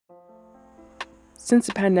Since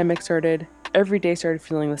the pandemic started, every day started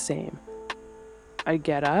feeling the same. I'd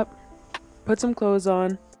get up, put some clothes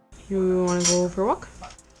on. You want to go for a walk?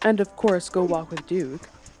 And of course go walk with Duke.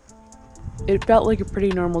 It felt like a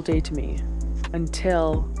pretty normal day to me,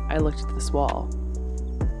 until I looked at this wall.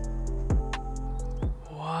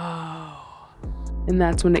 Wow. And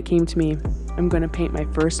that's when it came to me, I'm gonna paint my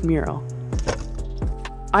first mural.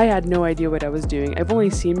 I had no idea what I was doing. I've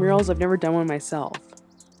only seen murals, I've never done one myself.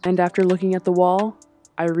 And after looking at the wall,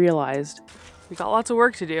 I realized we got lots of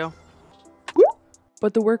work to do.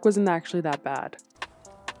 But the work wasn't actually that bad.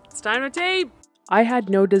 It's time to tape! I had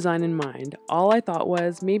no design in mind. All I thought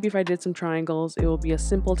was maybe if I did some triangles, it will be a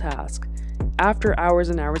simple task. After hours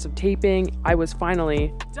and hours of taping, I was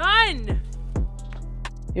finally done!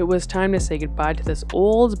 It was time to say goodbye to this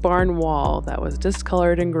old barn wall that was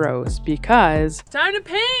discolored and gross because time to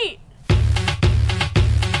paint!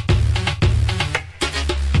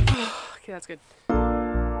 Okay, that's good.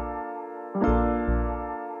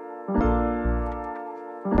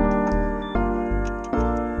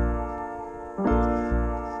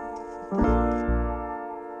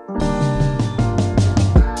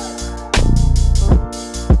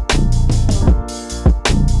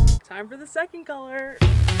 Time for the second color.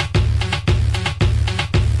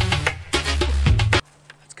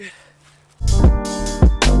 That's good.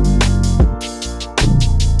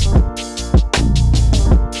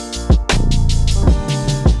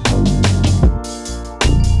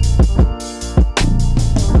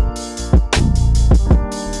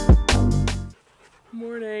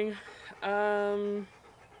 Morning.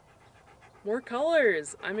 More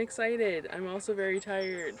colors. I'm excited. I'm also very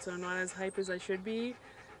tired, so I'm not as hype as I should be.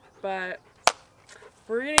 But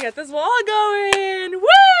we're gonna get this wall going!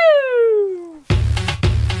 Woo!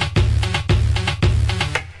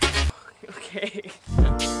 Okay.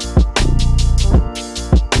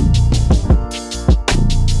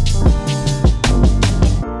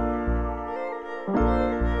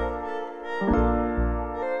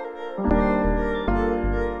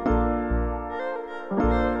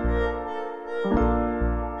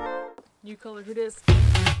 New color, who dis?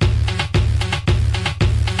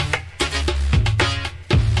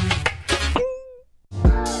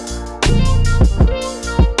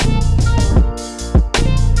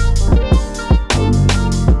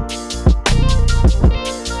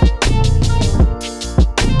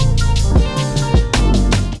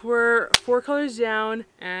 We're 4 colors down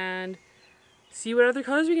and see what other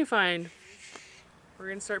colors we can find. We're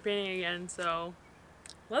gonna start painting again, so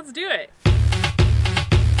let's do it.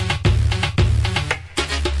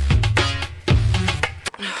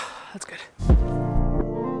 That's good.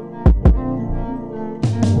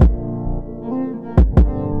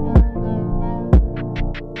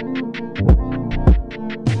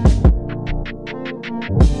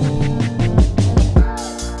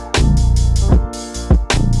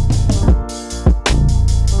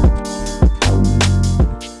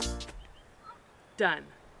 Done.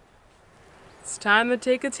 It's time to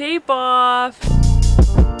take the tape off.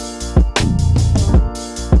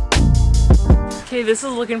 Okay, this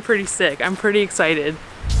is looking pretty sick. I'm pretty excited.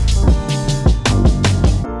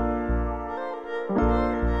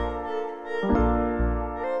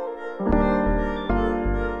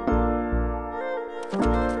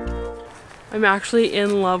 I'm actually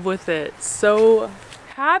in love with it. So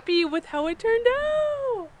happy with how it turned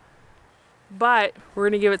out. But we're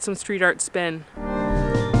gonna give it some street art spin.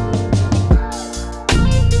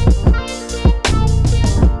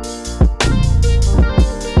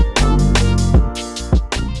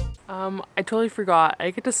 I totally forgot. I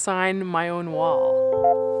get to sign my own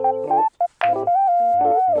wall.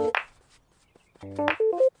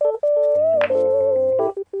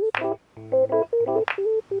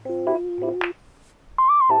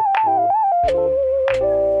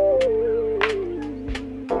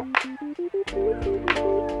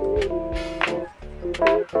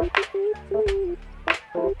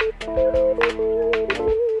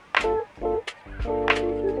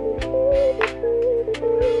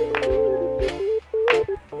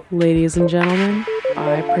 Ladies and gentlemen,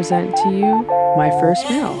 I present to you my first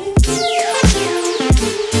mural.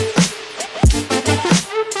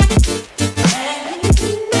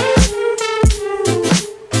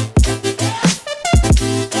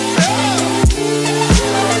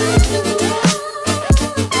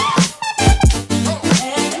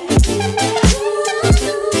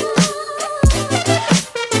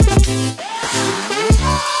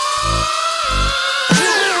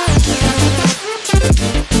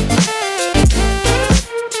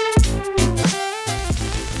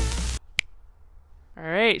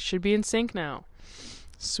 Alright, should be in sync now.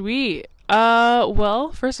 Sweet.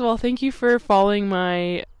 Well, first of all, thank you for following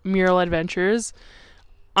my mural adventures.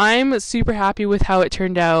 I'm super happy with how it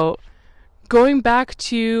turned out. Going back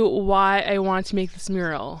to why I want to make this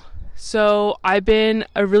mural. So, I've been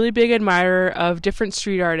a really big admirer of different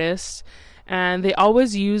street artists, and they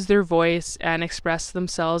always use their voice and express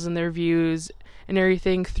themselves and their views and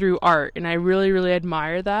everything through art, and I really, really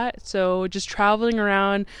admire that. So just traveling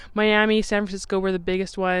around Miami, San Francisco were the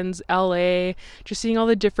biggest ones, LA, just seeing all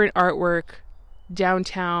the different artwork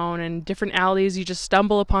downtown and different alleys, you just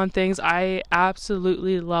stumble upon things. I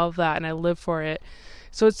absolutely love that, and I live for it.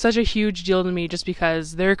 So it's such a huge deal to me just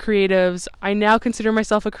because they're creatives. I now consider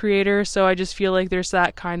myself a creator, so I just feel like there's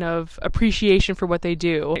that kind of appreciation for what they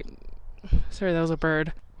do. Sorry, that was a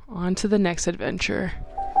bird. On to the next adventure.